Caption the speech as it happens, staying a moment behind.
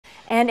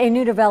And a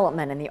new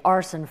development in the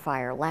arson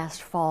fire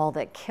last fall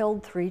that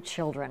killed 3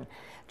 children.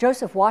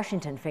 Joseph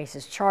Washington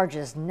faces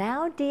charges.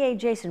 Now DA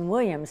Jason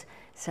Williams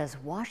says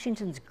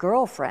Washington's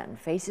girlfriend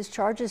faces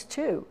charges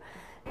too.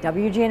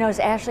 WGNO's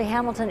Ashley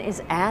Hamilton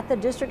is at the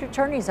district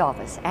attorney's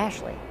office.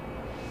 Ashley.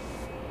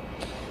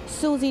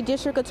 Susie,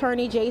 District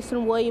Attorney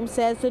Jason Williams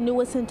says the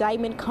newest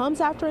indictment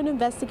comes after an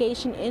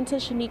investigation into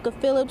Shanika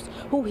Phillips,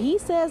 who he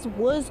says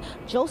was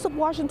Joseph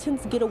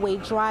Washington's getaway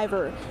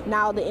driver.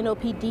 Now, the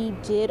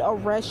NOPD did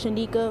arrest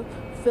Shanika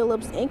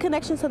Phillips in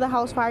connection to the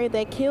house fire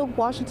that killed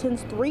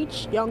Washington's 3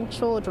 young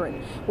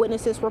children.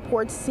 Witnesses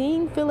report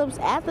seeing Phillips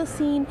at the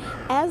scene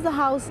as the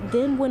house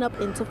then went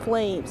up into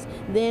flames.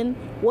 Then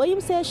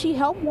Williams says she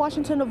helped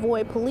Washington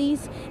avoid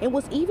police and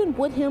was even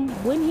with him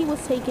when he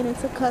was taken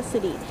into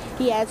custody.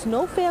 He adds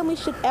no family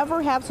should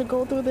ever have to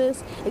go through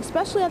this,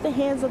 especially at the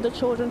hands of the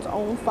children's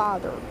own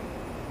father.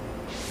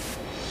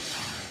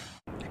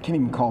 I can't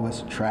even call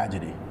this a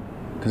tragedy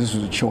because this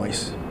was a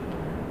choice.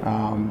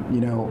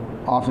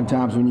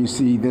 Oftentimes when you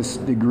see this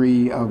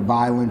degree of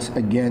violence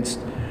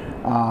against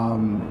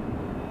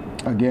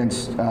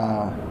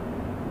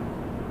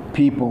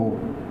people,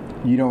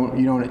 you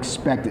don't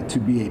expect it to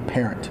be a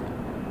parent,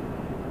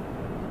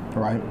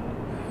 right?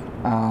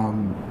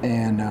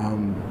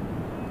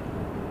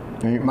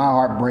 My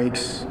heart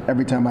breaks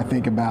every time I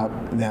think about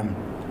them,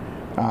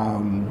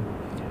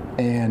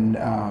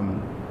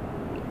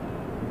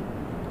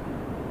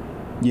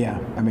 yeah,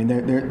 I mean,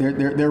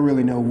 there are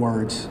really no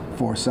words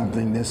for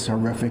something this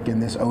horrific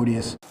and this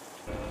odious.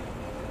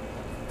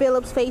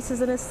 Phillips faces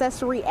an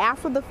accessory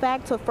after the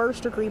fact to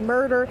first-degree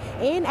murder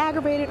and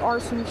aggravated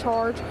arson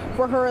charge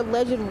for her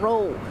alleged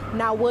role.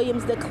 Now,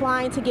 Williams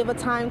declined to give a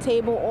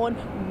timetable on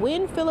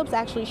when Phillips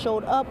actually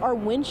showed up or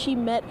when she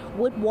met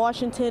with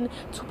Washington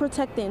to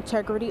protect the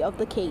integrity of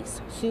the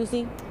case.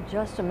 Susie?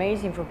 Just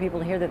amazing for people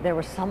to hear that there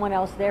was someone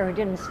else there who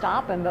didn't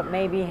stop him, but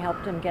maybe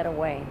helped him get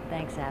away.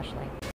 Thanks, Ashley.